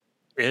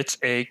It's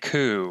a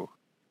coup.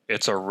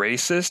 It's a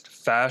racist,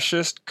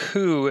 fascist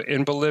coup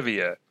in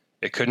Bolivia.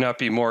 It could not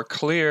be more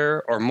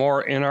clear or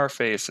more in our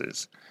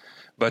faces.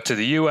 But to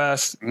the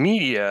U.S.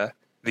 media,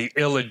 the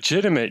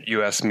illegitimate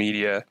U.S.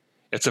 media,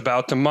 it's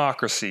about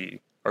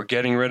democracy or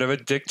getting rid of a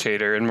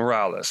dictator in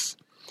Morales.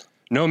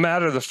 No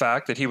matter the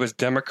fact that he was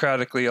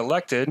democratically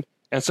elected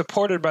and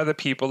supported by the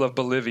people of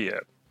Bolivia.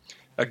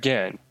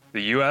 Again,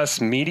 the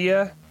U.S.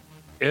 media,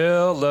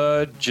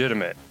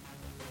 illegitimate.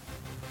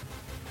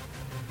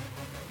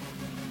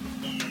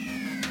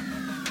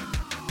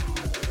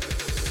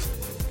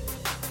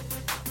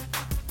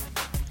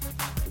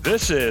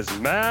 This is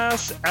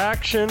Mass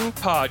Action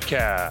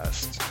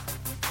Podcast.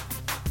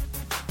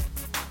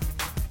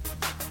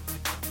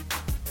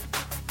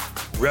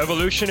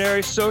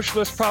 Revolutionary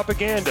socialist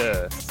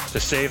propaganda to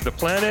save the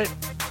planet,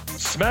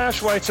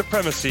 smash white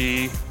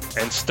supremacy,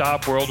 and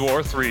stop World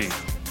War III.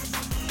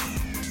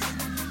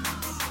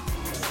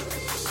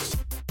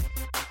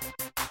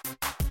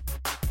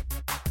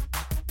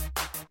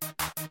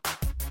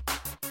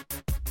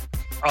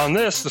 On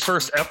this, the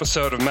first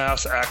episode of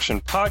Mass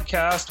Action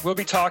Podcast, we'll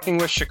be talking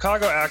with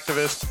Chicago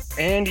activist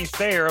Andy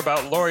Thayer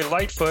about Lori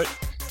Lightfoot,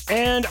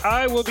 and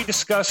I will be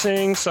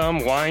discussing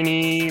some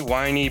whiny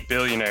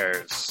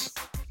billionaires.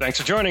 Thanks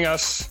for joining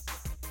us,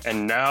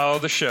 and now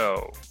the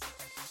show.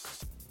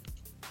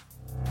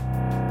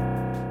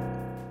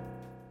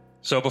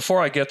 So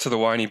before I get to the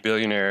whiny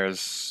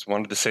billionaires,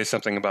 wanted to say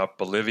something about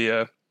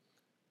Bolivia.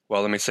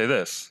 Well, let me say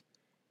this.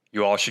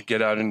 You all should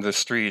get out into the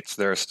streets.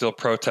 There are still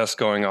protests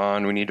going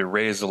on. We need to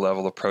raise the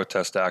level of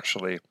protest,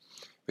 actually,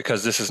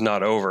 because this is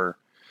not over.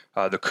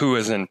 The coup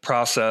is in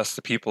process.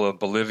 The people of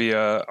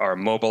Bolivia are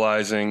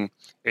mobilizing.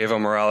 Evo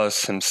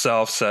Morales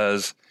himself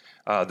says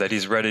that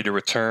he's ready to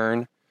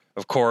return.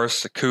 Of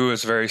course, the coup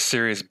is very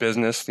serious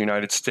business. The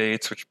United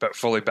States, which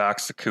fully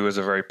backs the coup, is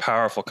a very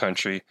powerful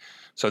country.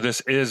 So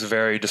this is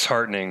very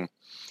disheartening.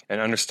 And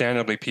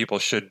understandably, people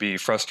should be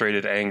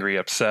frustrated, angry,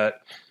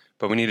 upset.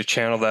 But we need to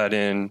channel that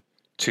in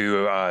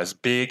to as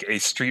big a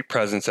street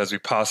presence as we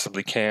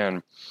possibly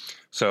can.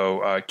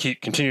 So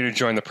continue to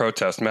join the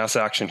protest. Mass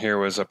Action here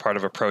was a part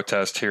of a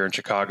protest here in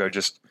Chicago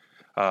just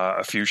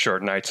a few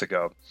short nights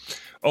ago.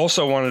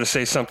 Also wanted to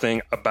say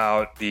something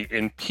about the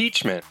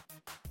impeachment.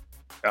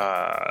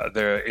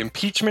 The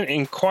impeachment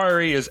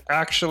inquiry is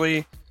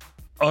actually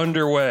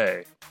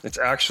underway. It's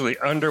actually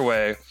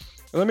underway.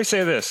 Let me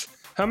say this.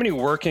 How many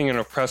working and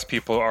oppressed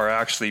people are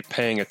actually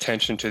paying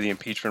attention to the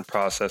impeachment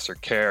process or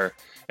care?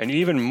 And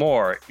even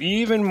more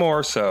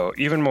so,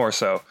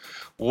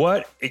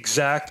 what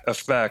exact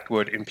effect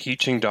would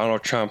impeaching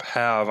Donald Trump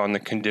have on the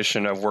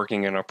condition of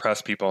working and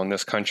oppressed people in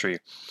this country?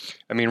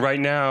 I mean,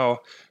 right now,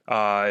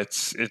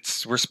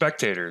 we're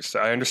spectators.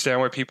 I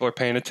understand why people are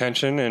paying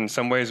attention. In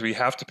some ways, we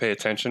have to pay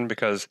attention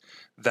because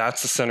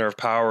that's the center of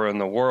power in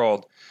the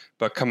world.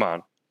 But come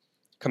on.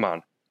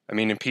 I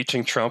mean,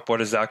 impeaching Trump,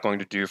 what is that going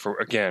to do for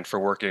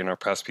working and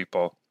oppressed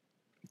people?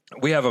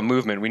 We have a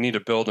movement. We need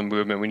to build a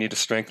movement. We need to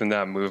strengthen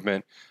that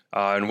movement.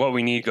 And what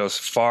we need goes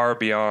far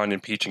beyond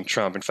impeaching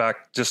Trump. In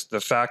fact, just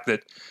the fact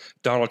that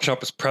Donald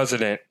Trump is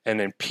president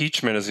and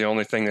impeachment is the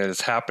only thing that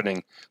is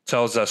happening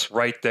tells us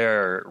right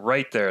there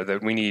that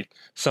we need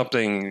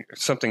something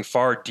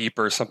far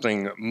deeper,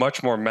 something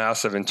much more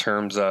massive in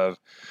terms of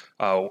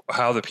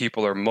how the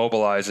people are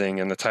mobilizing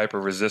and the type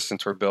of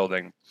resistance we're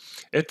building.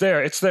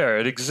 It's there.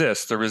 It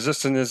exists. The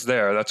resistance is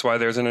there. That's why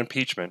there's an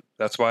impeachment.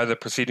 That's why the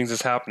proceedings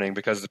is happening,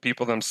 because the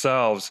people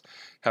themselves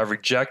have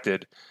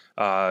rejected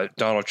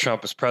Donald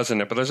Trump as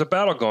president. But there's a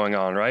battle going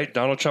on, right?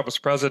 Donald Trump is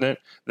president.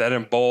 That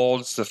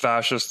emboldens the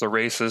fascists, the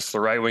racists, the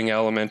right-wing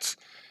elements.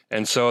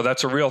 And so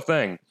that's a real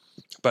thing.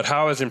 But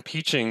how is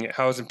impeaching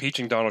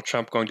Donald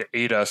Trump going to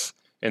aid us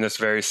in this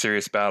very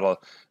serious battle?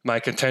 My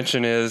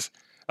contention is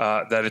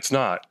that it's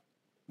not.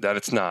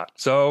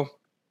 So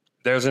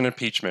there's an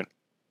impeachment.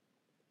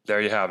 There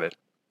you have it.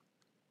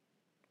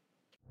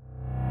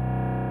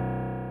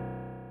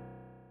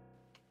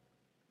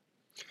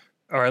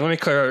 All right, let me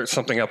clear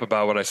something up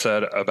about what I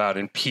said about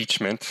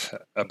impeachment.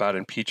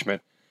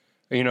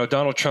 You know,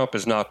 Donald Trump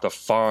is not the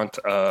font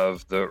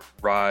of the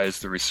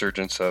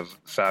resurgence of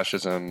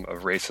fascism, of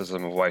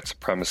racism, of white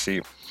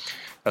supremacy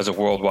as a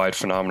worldwide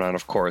phenomenon,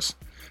 of course.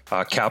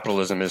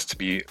 Capitalism is to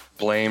be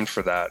blamed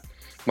for that.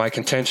 My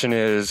contention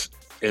is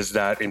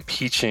that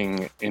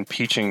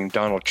impeaching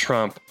Donald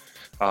Trump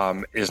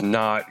is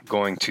not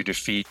going to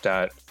defeat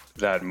that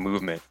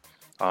movement.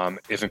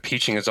 If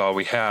impeaching is all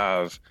we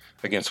have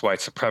against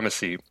white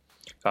supremacy,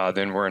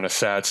 then we're in a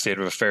sad state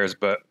of affairs.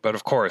 But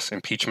of course,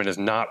 impeachment is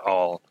not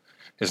all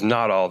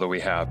that we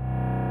have.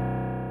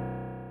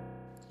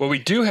 What we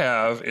do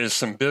have is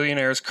some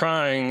billionaires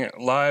crying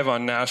live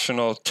on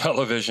national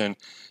television,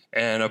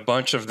 and a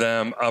bunch of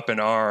them up in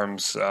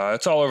arms.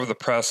 It's all over the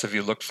press if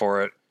you look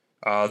for it.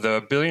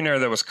 The billionaire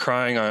that was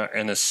crying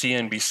in a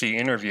CNBC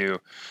interview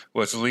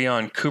was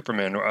Leon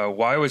Cooperman.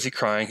 Why was he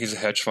crying? He's a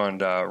hedge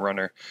fund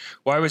runner.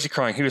 Why was he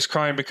crying? He was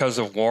crying because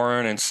of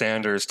Warren and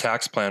Sanders'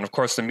 tax plan. Of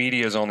course, the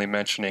media is only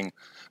mentioning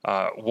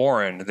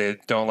Warren. They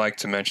don't like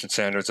to mention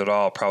Sanders at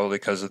all, probably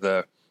because of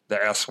the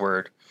the S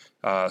word,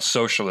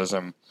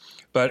 socialism.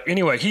 But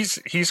anyway,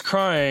 he's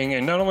crying,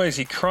 and not only is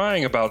he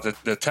crying about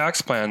the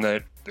tax plan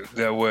that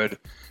would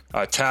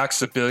tax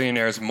the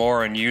billionaires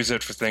more and use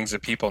it for things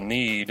that people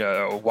need,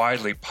 a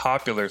widely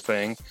popular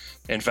thing.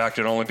 In fact,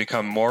 it only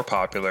become more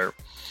popular.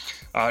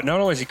 Not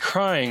only is he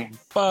crying,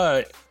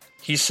 but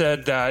he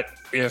said that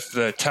if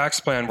the tax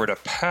plan were to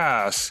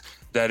pass,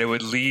 that it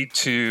would lead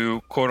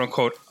to quote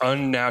unquote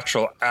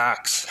unnatural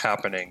acts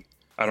happening.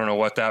 I don't know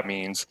what that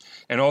means.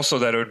 And also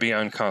that it would be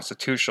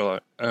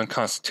unconstitutional.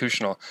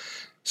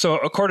 So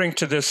according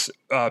to this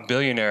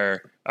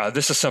billionaire,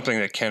 this is something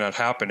that cannot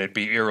happen. It'd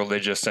be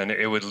irreligious, and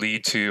it would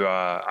lead to,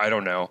 I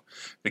don't know,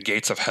 the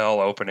gates of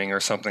hell opening or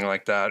something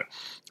like that.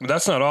 But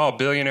that's not all.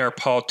 Billionaire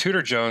Paul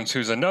Tudor Jones,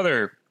 who's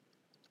another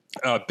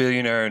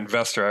billionaire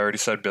investor, I already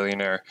said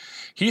billionaire,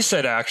 he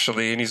said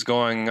actually, and he's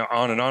going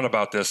on and on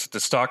about this, the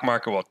stock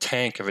market will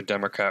tank if a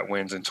Democrat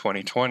wins in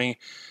 2020,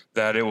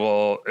 that it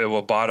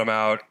will bottom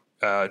out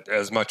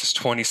as much as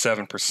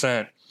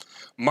 27%.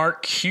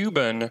 Mark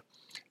Cuban,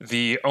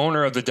 the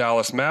owner of the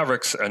Dallas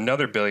Mavericks,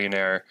 another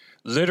billionaire,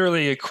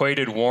 literally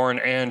equated Warren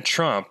and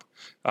Trump.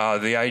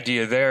 The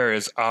idea there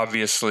is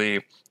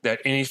obviously that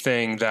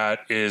anything that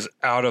is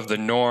out of the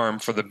norm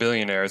for the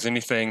billionaires,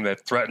 anything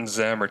that threatens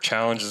them or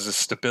challenges the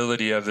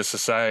stability of the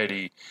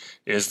society,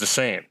 is the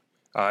same.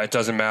 It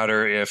doesn't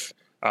matter if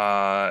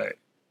the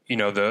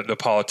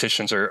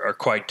politicians are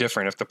quite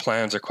different, if the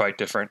plans are quite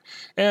different.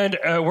 And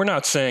I'm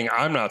not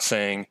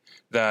saying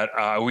that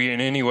we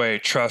in any way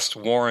trust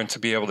Warren to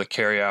be able to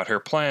carry out her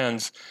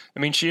plans. I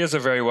mean, she is a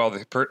very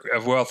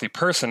wealthy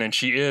person, and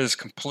she is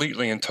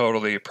completely and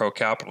totally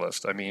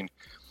pro-capitalist. I mean,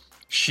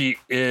 she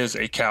is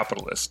a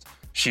capitalist.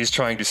 She's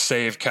trying to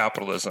save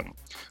capitalism,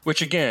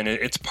 which again,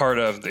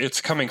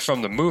 it's coming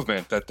from the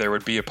movement that there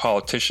would be a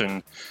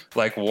politician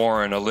like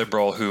Warren, a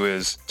liberal, who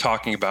is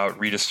talking about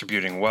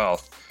redistributing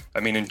wealth. I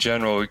mean, in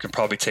general, we could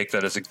probably take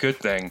that as a good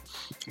thing,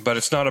 but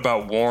it's not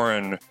about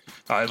Warren,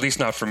 at least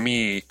not for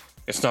me.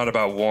 It's not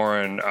about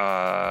Warren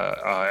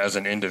as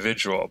an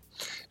individual.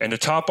 And to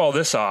top all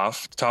this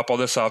off,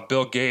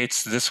 Bill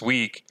Gates this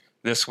week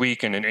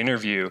in an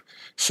interview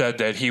said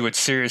that he would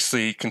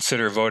seriously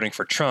consider voting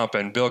for Trump.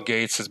 And Bill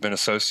Gates has been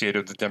associated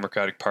with the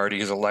Democratic Party.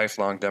 He's a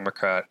lifelong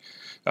Democrat.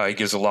 He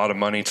gives a lot of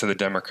money to the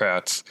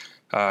Democrats.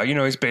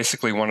 He's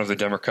basically one of the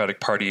Democratic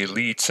Party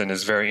elites and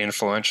is very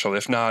influential,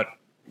 if not,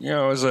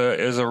 as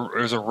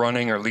a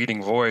running or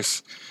leading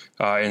voice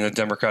in the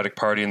Democratic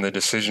Party and the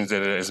decisions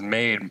that it has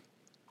made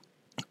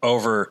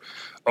over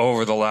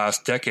the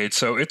last decade.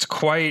 So it's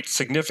quite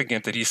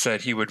significant that he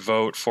said he would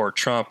vote for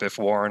Trump if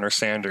Warren or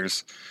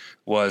Sanders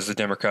was the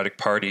Democratic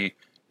Party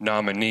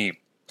nominee.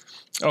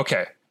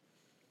 Okay,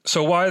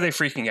 so why are they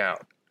freaking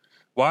out?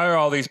 Why are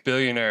all these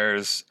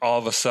billionaires all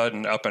of a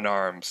sudden up in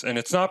arms? And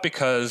it's not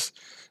because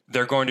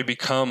they're going to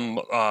become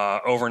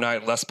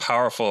overnight less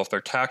powerful if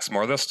they're taxed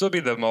more. They'll still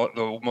be the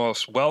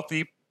most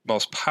wealthy,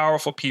 most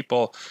powerful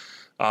people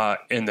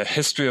in the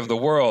history of the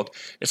world.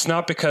 It's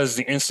not because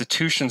the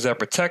institutions that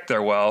protect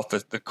their wealth,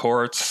 the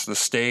courts, the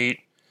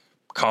state,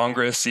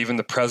 Congress, even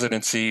the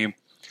presidency,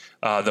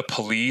 the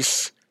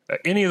police,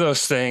 any of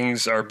those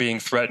things are being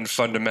threatened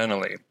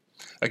fundamentally.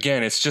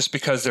 Again, it's just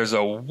because there's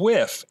a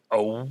whiff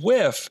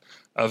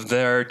of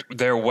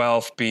their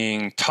wealth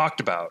being talked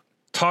about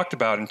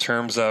in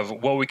terms of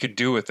what we could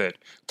do with it,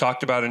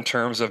 talked about in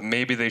terms of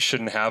maybe they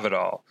shouldn't have it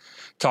all,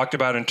 talked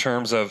about in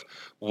terms of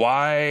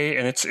why,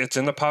 and it's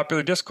in the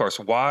popular discourse,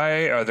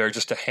 why are there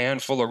just a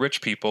handful of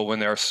rich people when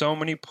there are so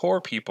many poor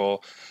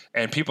people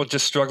and people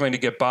just struggling to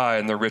get by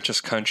in the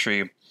richest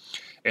country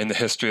in the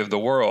history of the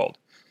world?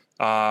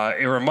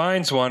 It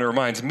reminds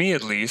me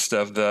at least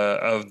of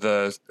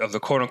the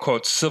quote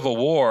unquote Civil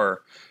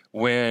War,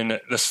 when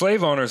the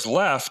slave owners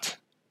left.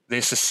 They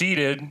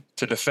seceded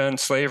to defend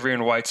slavery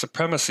and white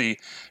supremacy,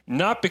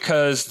 not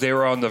because they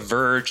were on the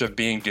verge of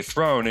being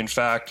dethroned. In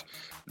fact,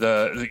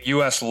 the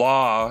U.S.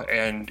 law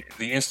and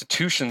the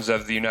institutions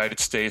of the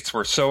United States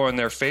were so in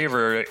their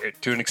favor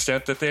to an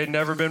extent that they had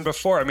never been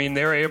before. I mean,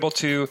 they were able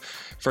to,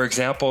 for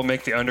example,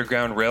 make the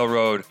Underground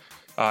Railroad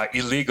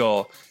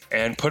illegal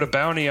and put a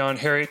bounty on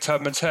Harriet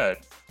Tubman's head.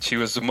 She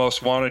was the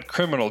most wanted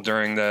criminal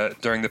during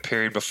the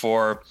period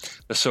before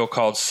the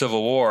so-called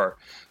Civil War.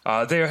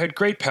 They had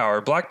great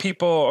power. Black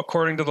people,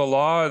 according to the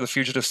law, the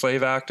Fugitive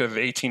Slave Act of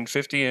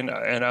 1850 and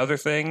other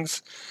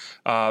things,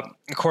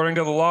 according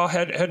to the law,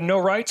 had no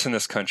rights in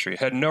this country,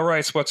 had no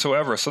rights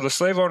whatsoever. So the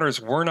slave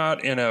owners were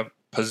not in a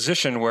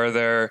position where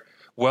their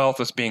wealth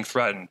was being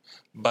threatened,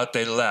 but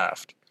they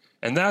left.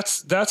 And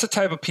that's the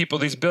type of people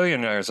these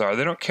billionaires are.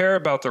 They don't care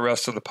about the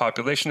rest of the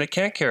population. They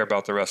can't care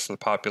about the rest of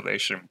the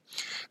population.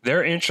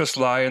 Their interests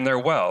lie in their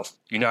wealth.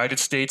 United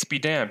States be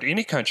damned.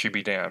 Any country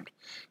be damned.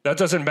 That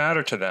doesn't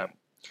matter to them.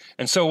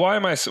 And so why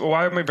am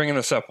I bringing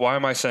this up? Why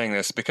am I saying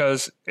this?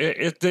 Because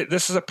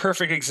this is a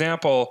perfect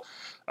example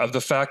of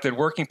the fact that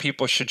working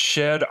people should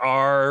shed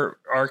our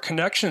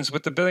connections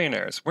with the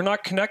billionaires. We're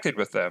not connected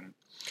with them.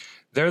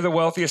 They're the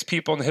wealthiest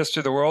people in the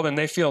history of the world, and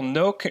they feel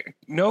no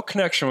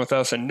connection with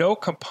us and no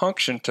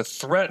compunction to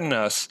threaten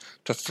us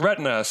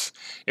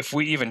if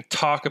we even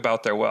talk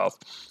about their wealth.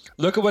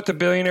 Look at what the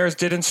billionaires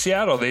did in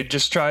Seattle. They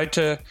just tried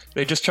to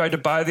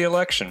buy the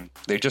election.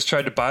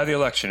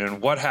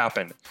 And what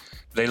happened?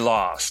 They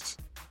lost.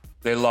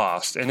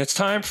 And it's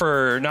time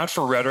for, not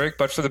for rhetoric,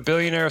 but for the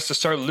billionaires to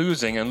start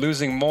losing and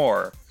losing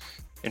more.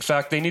 In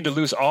fact, they need to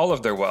lose all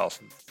of their wealth.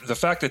 The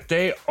fact that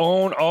they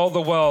own all the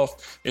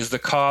wealth is the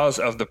cause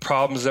of the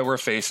problems that we're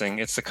facing.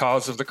 It's the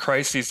cause of the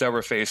crises that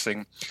we're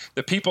facing.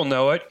 The people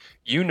know it.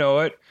 You know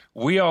it.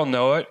 We all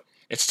know it.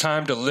 It's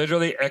time to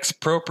literally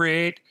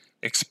expropriate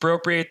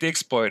the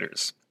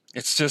exploiters.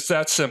 It's just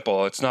that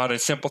simple. It's not a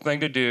simple thing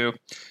to do,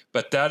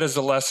 but that is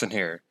the lesson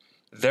here.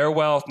 Their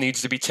wealth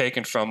needs to be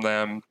taken from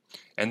them,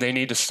 and they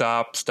need to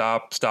stop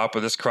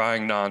with this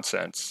crying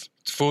nonsense.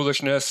 It's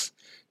foolishness.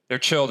 They're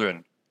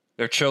children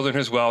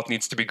whose wealth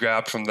needs to be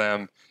grabbed from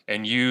them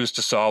and used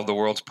to solve the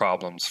world's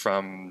problems,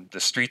 from the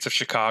streets of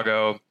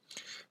Chicago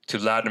to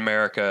Latin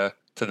America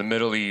to the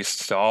Middle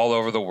East to all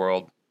over the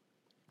world.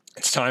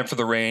 It's time for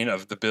the reign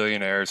of the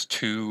billionaires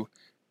to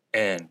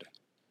end.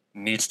 It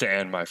needs to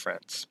end, my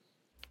friends.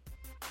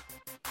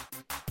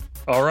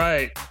 All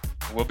right,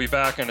 we'll be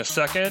back in a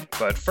second,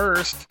 but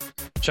first,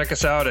 check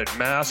us out at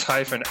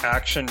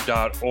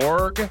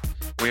mass-action.org.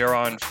 We are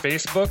on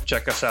Facebook.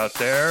 Check us out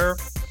there.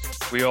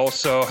 We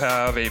also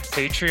have a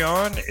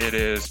Patreon. It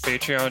is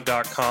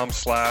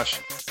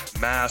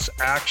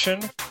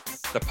patreon.com/massaction.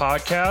 The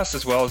podcast,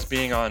 as well as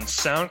being on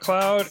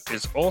SoundCloud,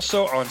 is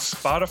also on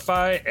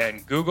Spotify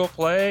and Google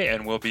Play,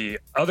 and will be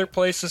other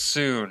places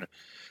soon.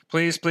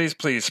 Please, please,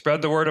 please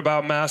spread the word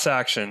about Mass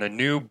Action, a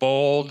new,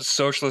 bold,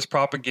 socialist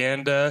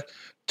propaganda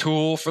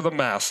tool for the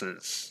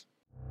masses.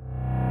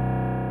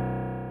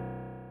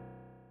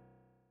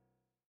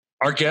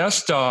 Our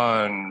guest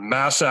on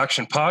Mass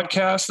Action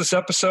Podcast this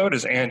episode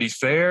is Andy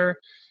Thayer.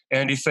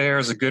 Andy Thayer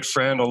is a good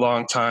friend, a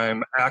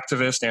longtime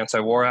activist,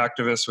 anti-war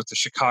activist with the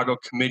Chicago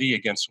Committee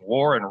Against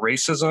War and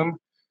Racism,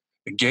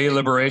 the Gay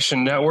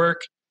Liberation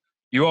Network.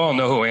 You all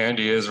know who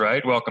Andy is,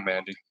 right? Welcome,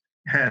 Andy.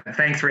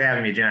 Thanks for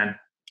having me, John.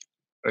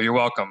 Oh, you're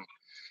welcome.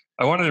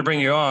 I wanted to bring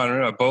you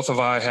on. Both of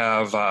I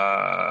have,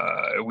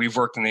 we've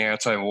worked in the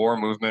anti-war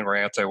movement. We're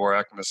anti-war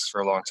activists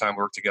for a long time.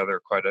 We worked together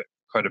quite a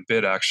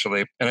bit,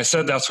 actually. And I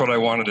said that's what I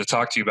wanted to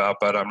talk to you about,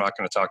 but I'm not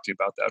going to talk to you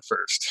about that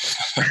first.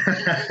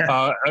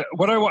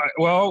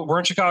 Well, we're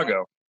in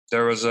Chicago.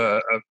 There was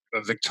a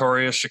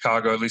victorious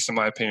Chicago, at least in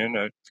my opinion,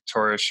 a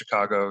victorious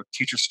Chicago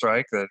teacher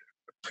strike that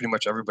pretty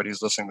much everybody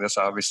who's listening to this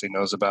obviously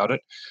knows about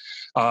it.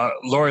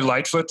 Lori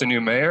Lightfoot, the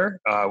new mayor,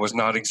 was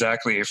not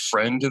exactly a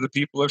friend to the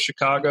people of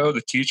Chicago,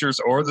 the teachers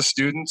or the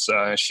students.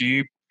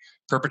 She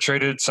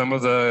perpetrated some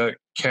of the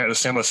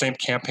same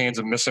campaigns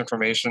of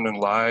misinformation and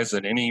lies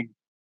that any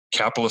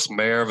capitalist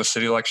mayor of a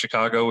city like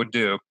Chicago would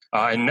do.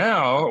 And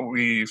now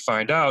we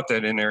find out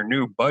that in her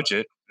new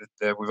budget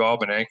that we've all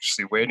been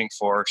anxiously waiting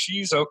for,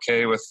 she's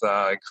okay with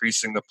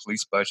increasing the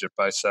police budget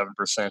by 7%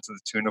 to the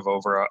tune of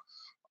over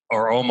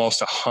or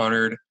almost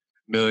 $100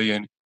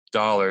 million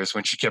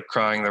when she kept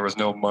crying there was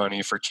no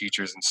money for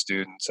teachers and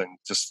students and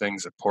just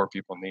things that poor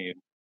people need.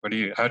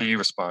 How do you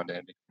respond,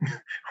 Andy?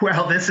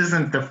 Well, this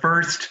isn't the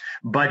first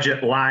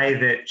budget lie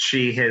that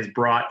she has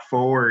brought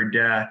forward.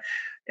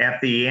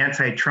 At the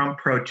anti-Trump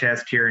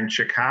protest here in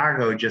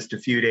Chicago just a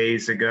few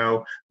days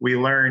ago, we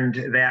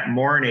learned that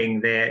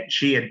morning that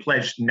she had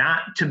pledged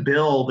not to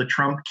bill the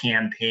Trump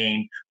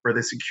campaign for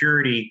the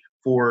security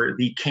for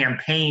the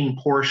campaign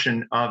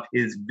portion of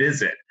his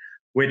visit,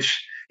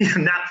 which,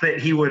 not that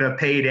he would have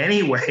paid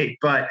anyway,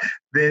 but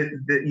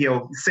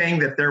saying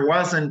that there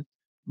wasn't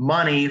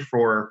money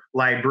for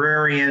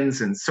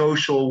librarians and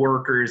social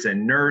workers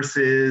and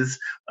nurses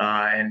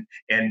and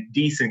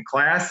decent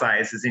class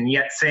sizes, and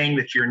yet saying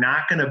that you're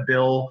not going to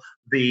bill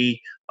the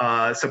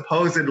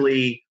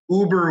supposedly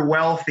uber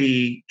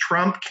wealthy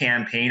Trump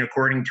campaign,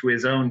 according to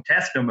his own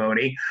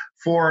testimony,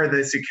 for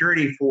the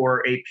security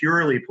for a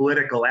purely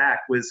political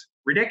act was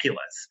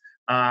ridiculous.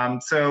 And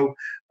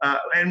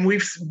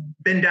we've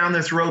been down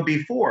this road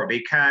before,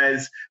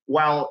 because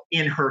while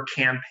in her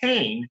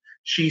campaign,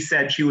 she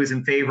said she was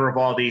in favor of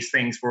all these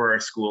things for our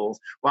schools,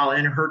 while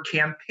in her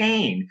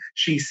campaign,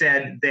 she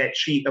said that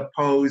she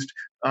opposed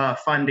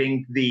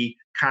funding the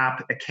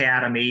Cop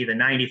Academy, the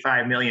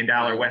 $95 million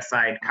West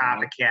Side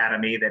Cop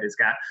Academy that has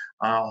got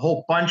a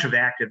whole bunch of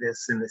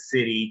activists in the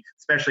city,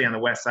 especially on the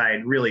West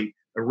Side, really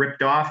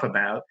ripped off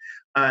about.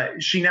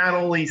 She not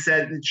only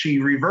said that she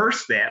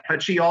reversed that,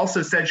 but she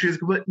also said she was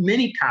going to put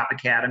many cop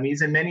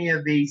academies in many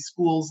of the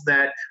schools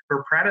that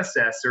her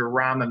predecessor,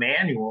 Rahm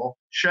Emanuel,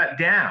 shut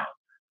down.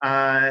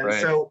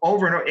 Right. So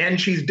and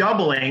she's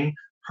doubling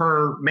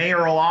her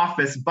mayoral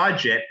office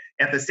budget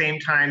at the same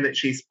time that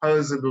she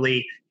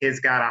supposedly has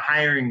got a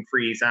hiring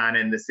freeze on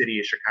in the city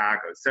of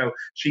Chicago. So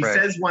she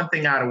says one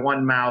thing out of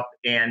one mouth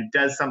and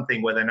does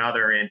something with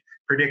another, and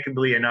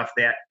predictably enough,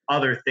 that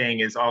other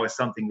thing is always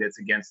something that's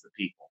against the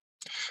people.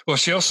 Well,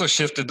 she also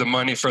shifted the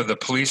money for the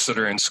police that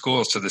are in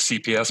schools to the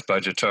CPS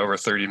budget to over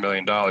 $30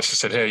 million. She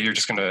said, "Hey, you're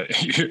just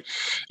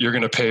you're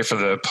gonna pay for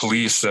the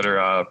police that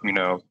are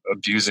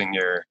abusing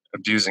your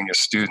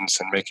students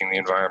and making the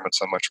environment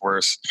so much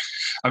worse."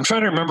 I'm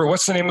trying to remember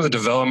what's the name of the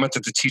development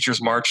that the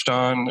teachers marched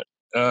on.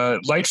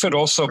 Lightfoot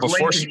also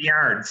before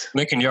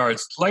Lincoln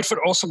Yards. Lightfoot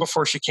also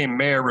before she became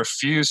mayor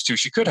refused to.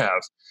 She could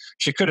have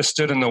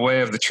stood in the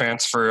way of the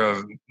transfer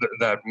of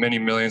that many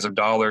millions of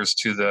dollars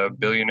to the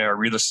billionaire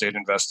real estate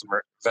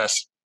investor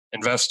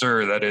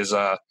that is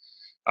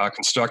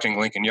constructing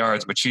Lincoln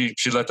Yards, but she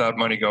let that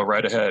money go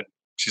right ahead.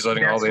 She's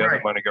letting all the other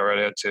money go right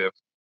ahead too.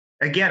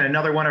 Again,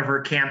 another one of her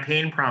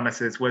campaign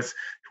promises was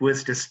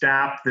to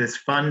stop this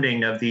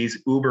funding of these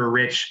uber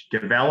rich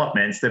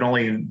developments that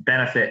only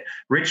benefit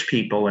rich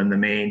people in the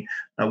main.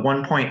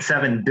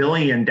 $1.7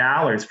 billion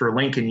for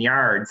Lincoln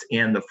Yards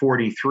and the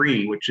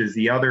 43, which is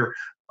the other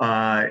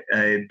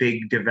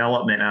big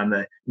development on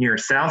the near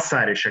south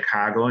side of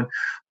Chicago. And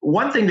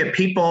one thing that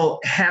people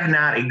have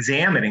not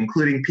examined,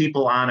 including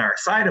people on our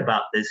side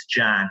about this,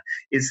 John,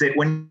 is that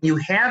when you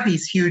have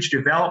these huge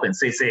developments,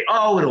 they say,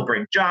 oh, it'll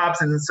bring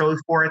jobs and so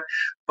forth.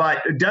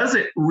 But does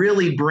it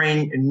really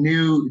bring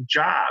new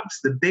jobs?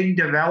 The big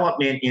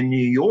development in New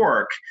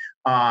York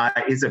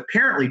is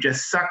apparently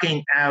just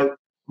sucking out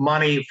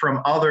money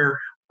from other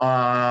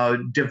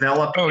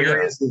developed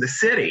areas of the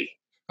city.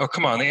 Oh,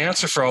 come on. The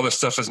answer for all this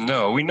stuff is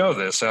no. We know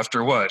this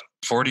after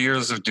 40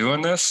 years of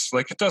doing this?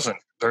 Like, it doesn't.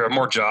 There are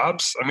more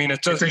jobs. I mean,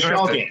 it doesn't. It's a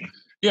shell game.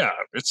 Yeah.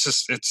 It's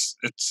just,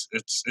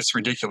 it's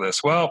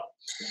ridiculous. Well,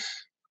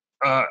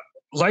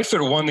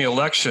 Lightfoot won the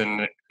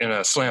election in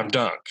a slam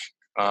dunk.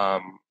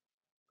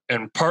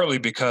 And partly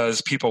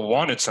because people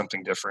wanted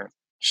something different.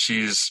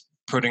 She's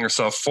putting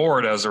herself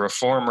forward as a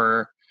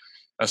reformer,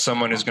 as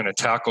someone who's going to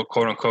tackle,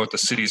 quote unquote, the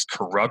city's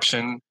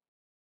corruption.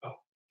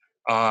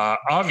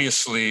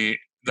 Obviously,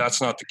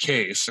 that's not the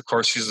case. Of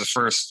course, she's the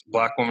first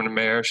Black woman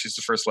mayor. She's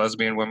the first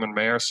lesbian woman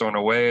mayor. So in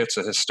a way, it's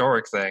a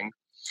historic thing.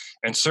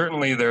 And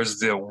certainly there's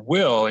the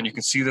will, and you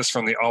can see this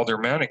from the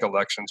aldermanic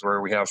elections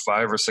where we have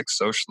 5 or 6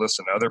 socialists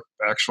and other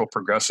actual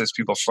progressives,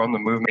 people from the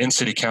movement in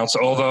city council.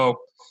 Although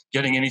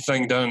getting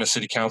anything done in a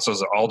city council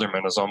as an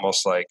alderman is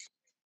almost like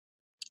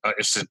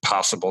it's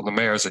impossible. The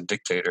mayor is a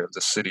dictator of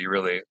the city,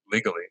 really,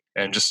 legally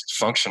and just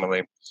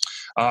functionally.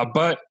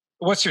 But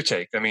what's your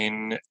take? I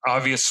mean,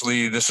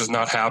 obviously, this has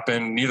not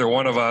happened. Neither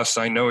one of us,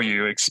 I know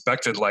you,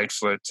 expected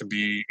Lightfoot to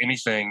be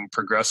anything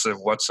progressive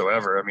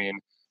whatsoever. I mean,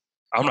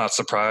 I'm not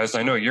surprised.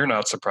 I know you're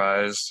not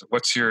surprised.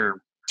 What's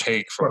your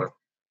take for it?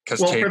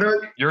 Because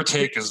your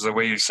take is the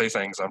way you say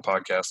things on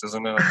podcasts,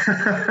 isn't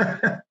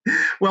it?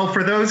 Well,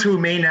 for those who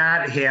may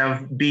not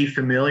be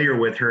familiar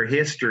with her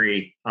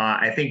history,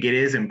 I think it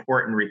is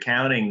important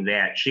recounting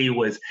that she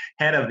was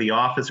head of the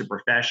Office of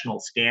Professional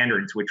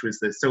Standards, which was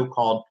the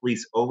so-called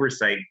Police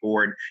Oversight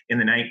Board in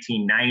the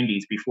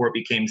 1990s before it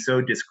became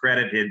so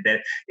discredited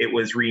that it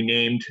was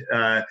renamed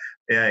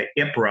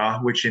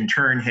IPRA, which in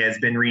turn has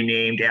been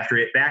renamed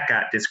after that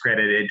got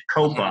discredited,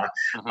 COPA.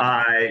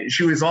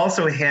 She was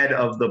also head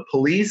of the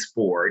police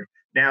board.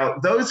 Now,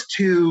 those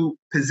two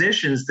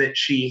positions that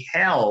she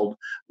held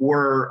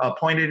were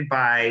appointed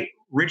by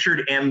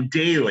Richard M.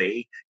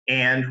 Daley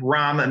and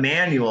Rahm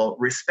Emanuel,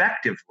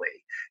 respectively.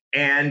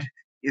 And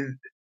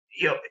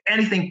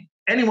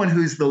anyone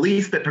who's the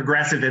least bit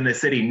progressive in the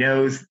city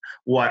knows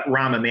what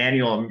Rahm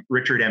Emanuel and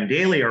Richard M.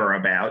 Daley are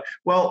about.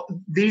 Well,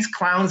 these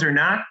clowns are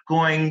not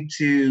going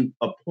to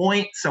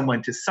appoint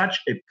someone to such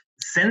a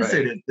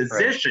sensitive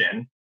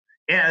position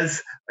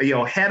as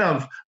head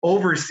of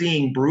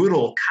overseeing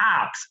brutal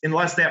cops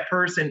unless that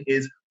person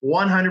is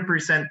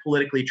 100%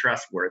 politically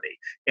trustworthy.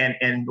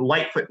 And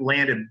Lightfoot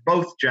landed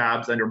both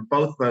jobs under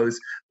both those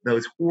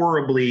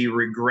horribly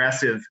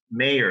regressive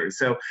mayors.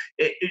 So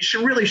it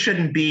really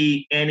shouldn't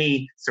be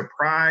any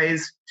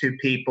surprise to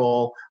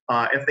people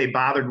if they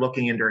bothered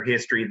looking into her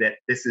history that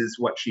this is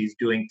what she's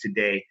doing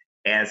today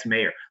as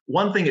mayor.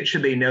 One thing that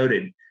should be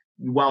noted,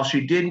 while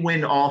she did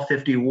win all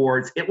 50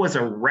 wards, it was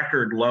a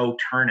record low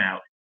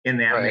turnout in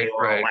that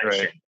mayoral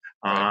election.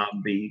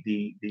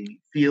 The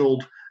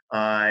field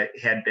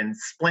had been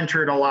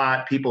splintered a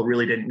lot. People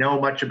really didn't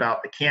know much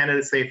about the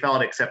candidates they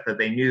felt, except that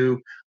they knew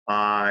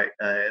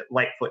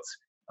Lightfoot's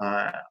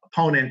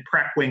opponent,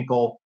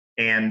 Preckwinkle,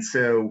 and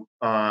so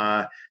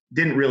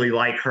didn't really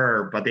like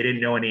her, but they didn't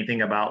know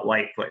anything about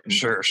Lightfoot.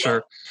 Sure.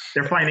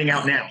 They're finding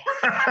out now.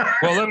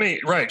 Well,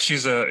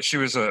 she's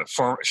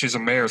a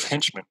mayor's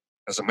henchman.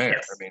 As a mayor,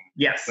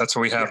 yes. That's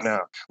what we have now.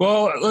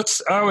 Well,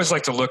 I always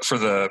like to look for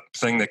the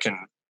thing that can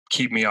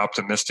keep me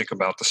optimistic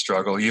about the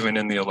struggle, even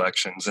in the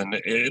elections. And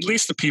at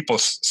least the people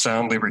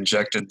soundly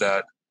rejected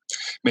that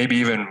maybe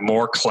even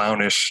more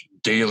clownish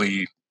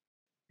Daley.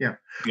 Yeah.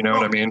 You know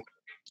what I mean?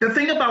 The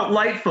thing about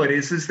Lightfoot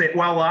is that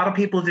while a lot of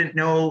people didn't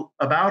know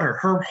about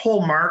her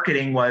whole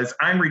marketing was,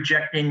 I'm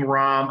rejecting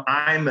Rahm.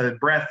 I'm a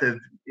breath of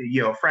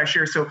fresh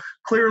air. So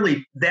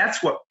clearly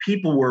that's what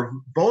people were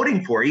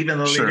voting for, even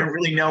though Sure. they didn't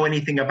really know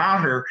anything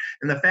about her.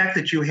 And the fact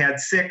that you had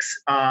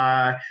 6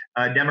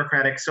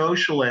 Democratic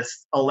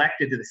socialists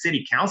elected to the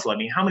city council. I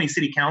mean, how many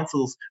city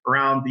councils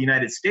around the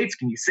United States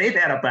can you say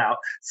that about?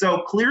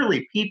 So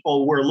clearly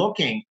people were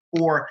looking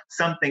for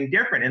something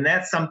different, and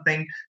that's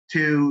something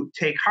to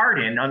take heart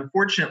in.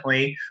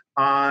 Unfortunately,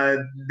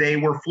 they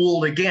were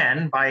fooled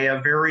again by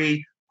a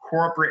very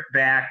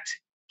corporate-backed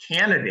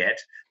candidate.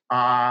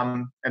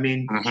 I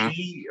mean,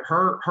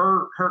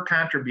 her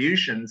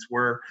contributions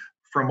were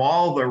from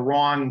all the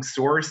wrong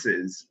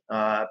sources.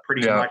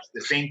 Pretty much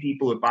the same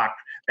people who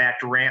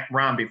backed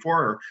Rahm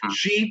before her.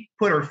 She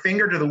put her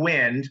finger to the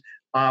wind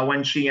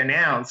when she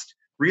announced,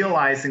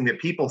 realizing that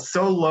people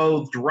so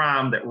loathed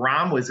Rahm that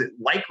Rahm was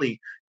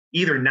likely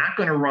either not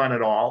going to run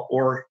at all,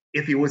 or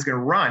if he was going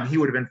to run, he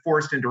would have been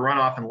forced into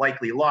runoff and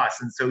likely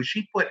lost. And so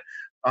she put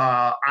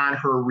on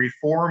her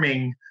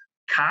reforming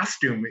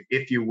costume,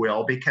 if you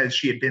will, because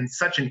she had been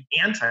such an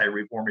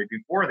anti-reformer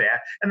before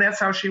that, and that's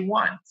how she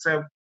won.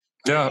 So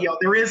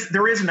there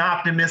is an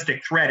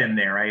optimistic thread in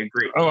there. I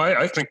agree. Oh,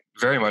 I think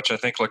very much. I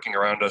think looking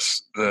around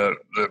us, the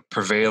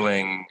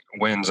prevailing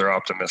winds are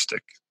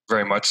optimistic.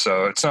 Very much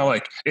so. It's not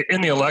like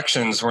in the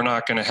elections, we're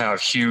not going to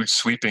have huge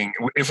sweeping.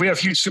 If we have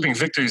huge sweeping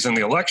victories in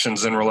the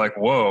elections, then we're like,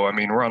 whoa, I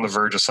mean, we're on the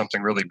verge of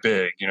something really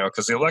big,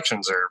 because the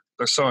elections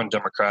they're so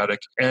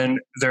undemocratic and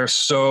they're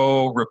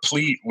so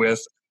replete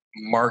with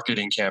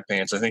marketing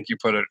campaigns. I think you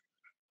put it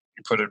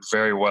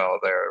very well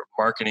there,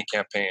 marketing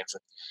campaigns.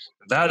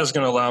 That is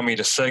going to allow me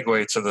to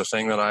segue to the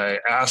thing that I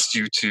asked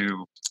you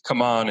to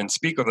come on and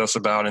speak with us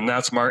about, and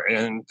that's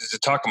and to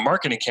talk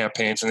marketing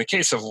campaigns. In the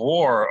case of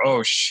war,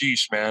 oh,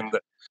 sheesh, man.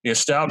 The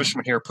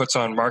establishment here puts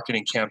on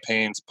marketing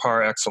campaigns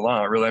par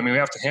excellence. Really, I mean, we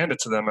have to hand it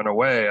to them in a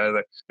way.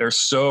 They're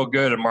so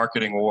good at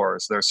marketing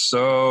wars. They're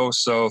so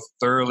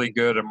thoroughly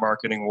good at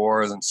marketing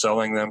wars and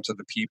selling them to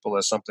the people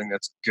as something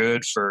that's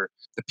good for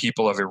the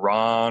people of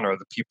Iran or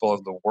the people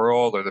of the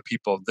world or the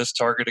people of this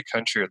targeted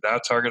country or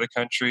that targeted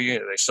country.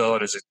 They sell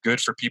it as it's good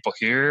for people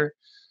here.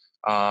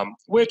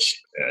 Which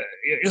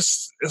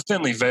is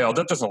thinly veiled.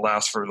 That doesn't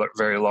last for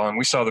very long.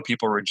 We saw the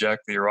people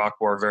reject the Iraq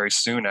war very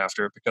soon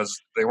after because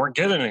they weren't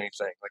getting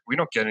anything. Like, we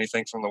don't get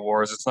anything from the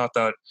wars. It's not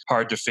that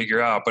hard to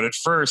figure out. But at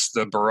first,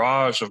 the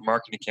barrage of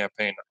marketing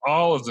campaign,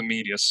 all of the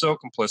media is so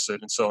complicit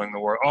in selling the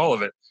war, all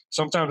of it.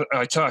 Sometimes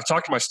I talk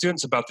to my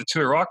students about the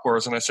 2 Iraq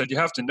wars, and I said, you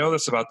have to know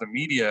this about the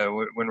media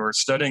when we're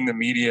studying the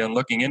media and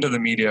looking into the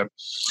media,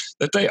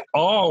 that they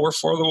all were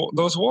for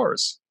those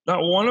wars.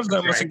 Not one of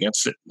them was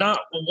against it. Not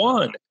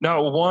one.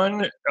 Not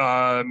one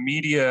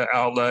media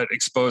outlet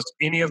exposed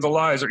any of the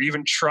lies or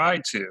even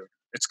tried to.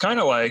 It's kind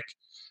of like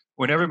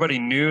when everybody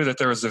knew that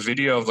there was a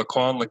video of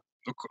Laquan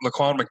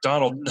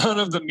McDonald, none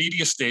of the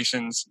media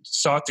stations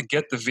sought to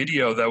get the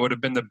video that would have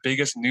been the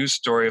biggest news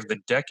story of the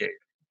decade.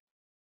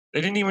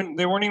 They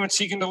weren't even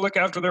seeking to look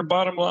after their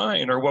bottom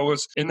line or what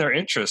was in their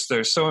interest.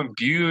 They're so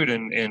imbued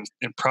in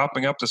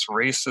propping up this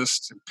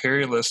racist,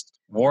 imperialist,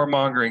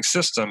 warmongering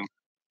system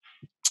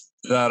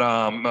that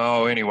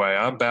anyway,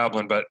 I'm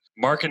babbling, but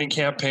marketing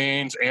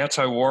campaigns,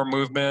 anti-war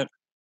movement.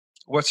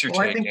 What's your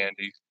take,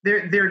 Andy?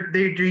 Their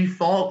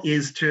default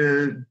is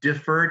to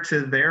defer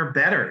to their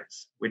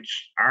betters,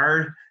 which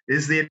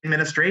is the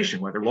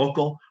administration, whether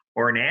local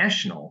or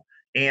national.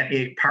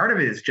 And part of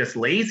it is just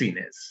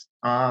laziness.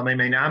 I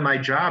mean, on my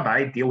job,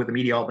 I deal with the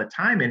media all the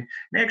time, and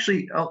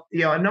actually,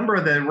 a number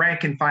of the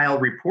rank and file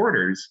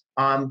reporters,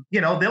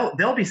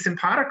 they'll be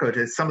simpatico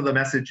to some of the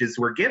messages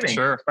we're giving,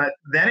 but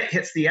then it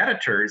hits the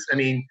editors. I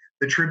mean,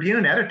 the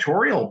Tribune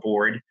editorial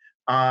board.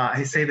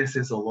 I say this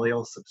as a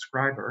loyal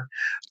subscriber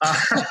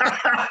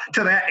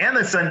to that, and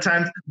the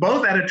Sun-Times.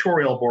 Both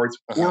editorial boards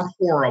were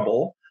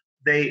horrible.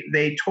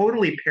 They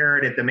totally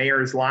parroted the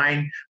mayor's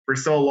line for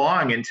so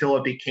long until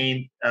it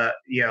became,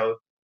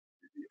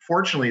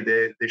 fortunately,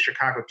 the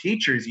Chicago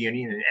Teachers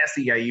Union and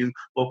SEIU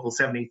Local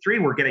 73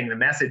 were getting the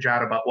message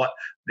out about what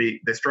the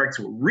strikes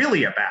were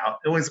really about.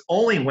 It was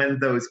only when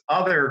those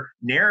other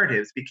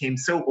narratives became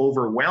so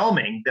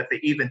overwhelming that they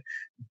even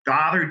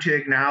bothered to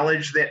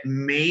acknowledge that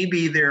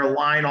maybe their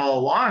line all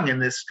along in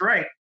this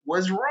strike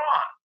was wrong.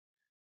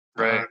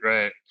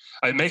 Right.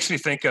 It makes me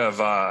think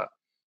of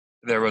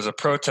there was a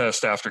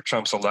protest after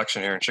Trump's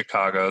election here in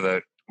Chicago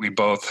that we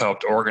both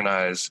helped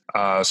organize. It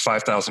was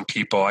 5,000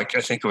 people. I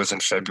think it was in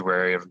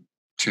February of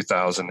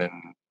 2000.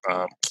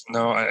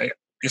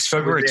 It's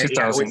February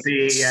 2000.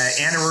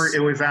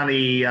 It was on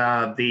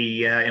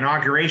the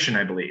inauguration,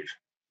 I believe.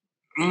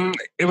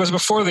 It was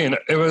before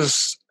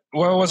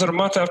was it a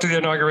month after the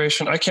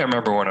inauguration? I can't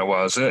remember when it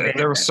was.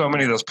 There were so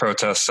many of those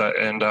protests,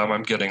 and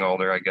I'm getting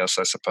older, I guess,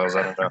 I suppose.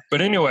 I don't know.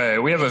 But anyway,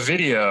 we have a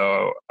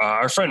video.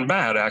 Our friend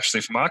Matt, actually,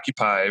 from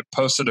Occupy,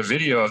 posted a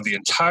video of the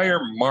entire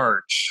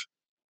march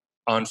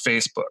on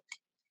Facebook.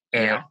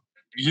 And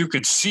you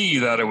could see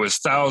that it was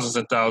thousands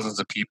and thousands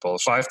of people.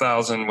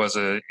 5,000 was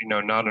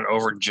not an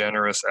over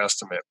generous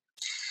estimate.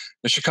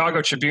 The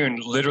Chicago Tribune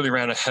literally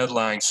ran a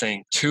headline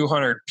saying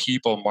 200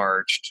 people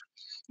marched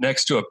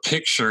next to a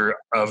picture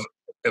of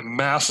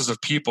masses of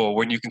people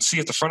when you can see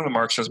at the front of the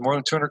march there's more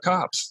than 200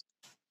 cops.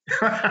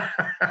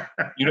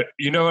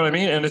 You know what I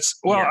mean? And it's,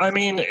 well, yes. I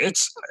mean,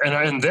 it's,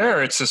 and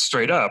there it's just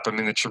straight up. I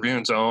mean, the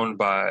Tribune's owned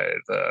by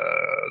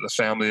the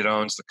family that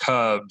owns the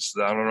Cubs.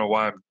 I don't know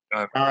why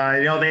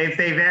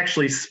they've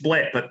actually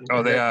split, but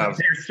they have.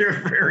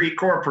 They're very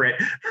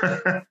corporate.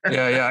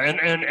 yeah.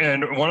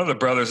 And one of the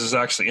brothers is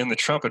actually in the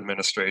Trump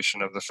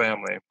administration of the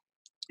family.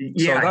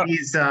 Yeah, so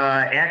he's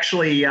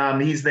actually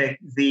he's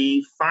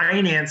the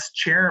finance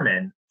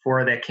chairman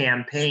for the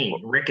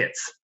campaign,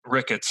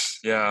 Ricketts,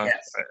 yeah.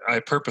 Yes. I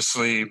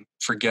purposely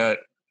forget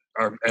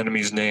our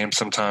enemies' names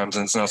sometimes,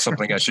 and it's not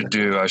something I should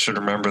do. I should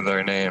remember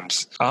their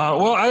names.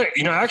 Well, I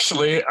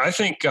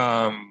think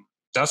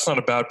that's not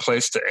a bad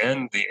place to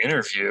end the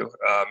interview.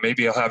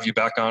 Maybe I'll have you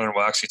back on and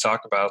we'll actually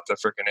talk about the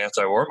freaking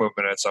anti-war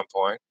movement at some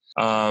point.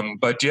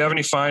 But do you have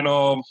any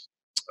final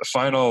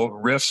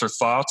riffs or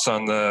thoughts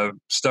on the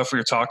stuff we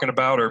were talking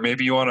about, or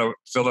maybe you want to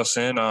fill us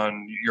in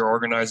on your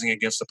organizing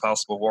against a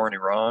possible war in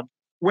Iran?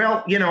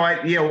 Well,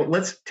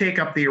 let's take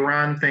up the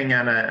Iran thing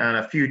on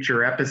a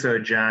future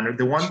episode, John.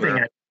 The one thing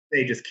I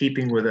say, just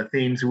keeping with the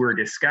themes we're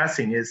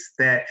discussing, is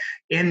that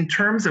in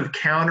terms of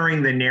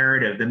countering the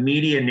narrative, the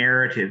media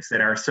narratives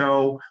that are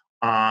so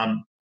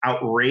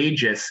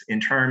outrageous in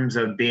terms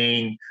of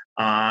being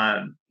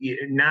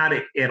not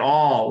at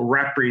all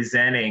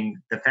representing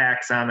the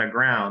facts on the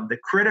ground. The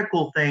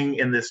critical thing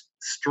in this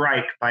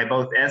strike by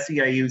both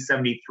SEIU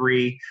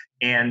 73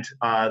 and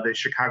the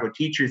Chicago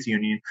Teachers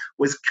Union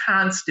was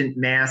constant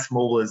mass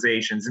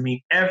mobilizations. I mean,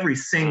 every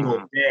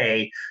single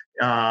day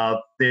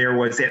there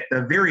was, at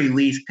the very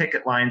least,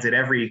 picket lines at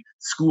every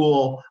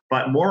school,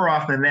 but more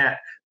often than that,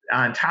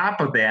 on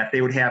top of that,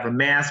 they would have a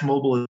mass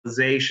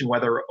mobilization,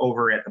 whether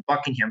over at the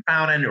Buckingham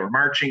Fountain or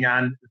marching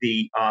on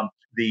the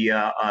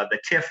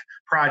TIF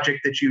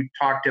project that you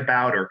talked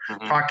about, or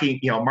talking,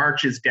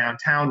 marches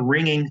downtown,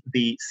 ringing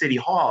the city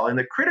hall. And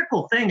the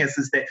critical thing is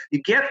that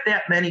you get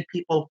that many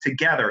people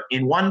together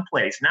in one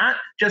place, not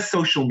just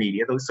social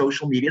media. Though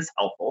social media is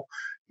helpful.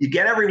 You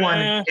get everyone,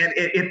 and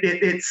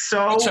it's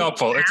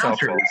helpful. It's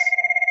helpful.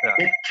 Yeah.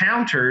 It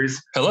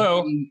counters.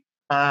 Hello.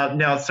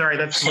 No, sorry,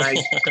 that's my.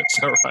 It's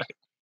all right.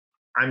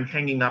 I'm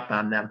hanging up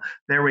on them.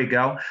 There we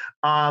go.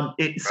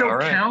 It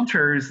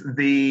counters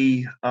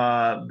the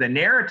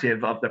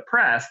narrative of the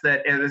press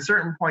that at a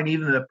certain point,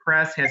 even the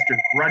press has to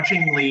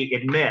grudgingly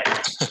admit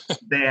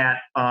that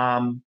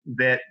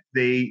that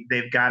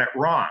they've got it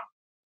wrong.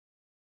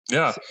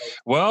 Yeah. So.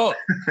 Well,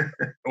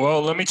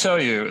 let me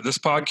tell you, this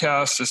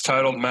podcast is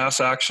titled Mass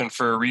Action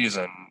for a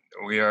reason.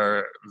 We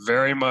are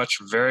very much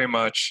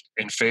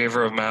in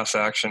favor of mass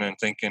action and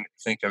think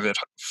of it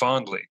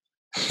fondly.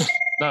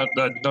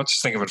 Don't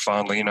just think of it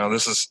fondly.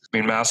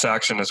 Mass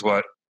action is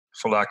what,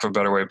 for lack of a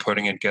better way of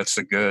putting it, gets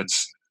the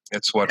goods.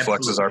 It's what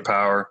flexes our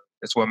power.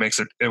 It's what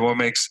makes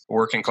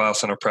working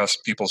class and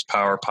oppressed people's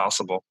power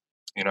possible.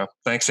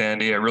 Thanks,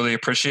 Andy. I really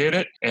appreciate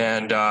it.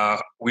 And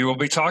we will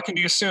be talking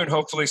to you soon,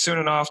 hopefully soon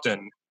and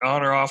often,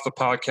 on or off the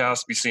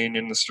podcast, be seeing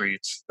you in the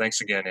streets.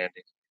 Thanks again,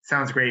 Andy.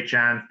 Sounds great,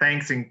 John.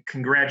 Thanks, and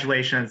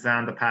congratulations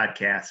on the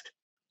podcast.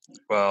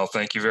 Well,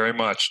 thank you very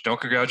much. Don't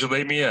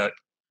congratulate me yet.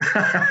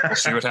 We'll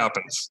see what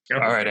happens. All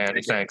right,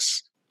 Andy,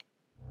 thanks.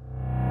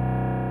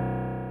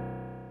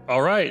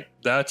 All right,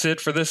 that's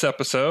it for this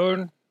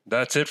episode.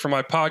 That's it for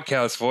my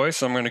podcast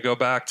voice. I'm going to go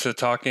back to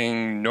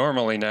talking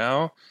normally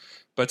now.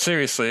 But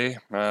seriously,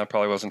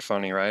 probably wasn't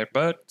funny, right?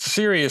 But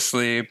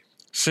seriously,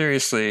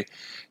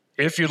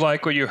 if you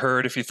like what you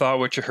heard, if you thought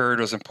what you heard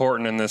was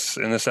important in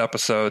this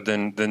episode,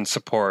 then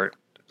support.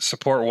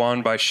 Support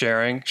one by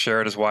sharing.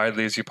 Share it as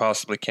widely as you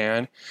possibly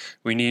can.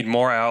 We need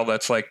more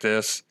outlets like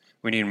this.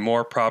 We need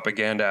more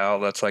propaganda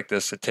outlets like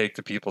this that take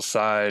the people's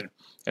side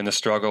in the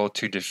struggle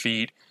to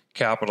defeat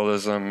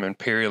capitalism,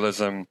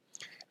 imperialism,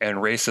 and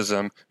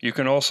racism. You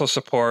can also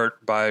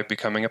support by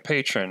becoming a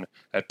patron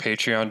at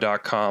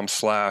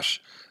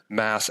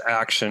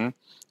patreon.com/massaction.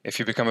 If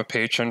you become a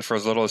patron for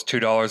as little as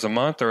 $2 a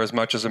month or as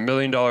much as $1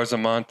 million a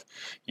month,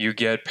 you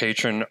get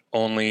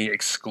patron-only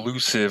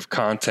exclusive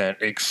content.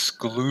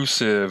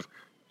 Exclusive,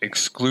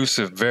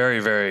 very,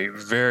 very,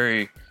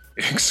 very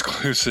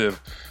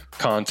exclusive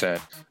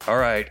content. All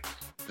right,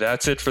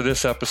 that's it for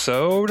this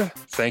episode.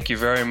 Thank you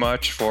very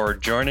much for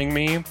joining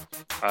me.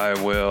 I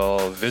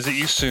will visit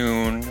you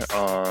soon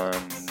on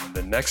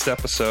the next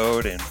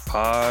episode in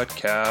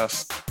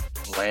Podcast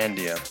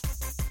Landia.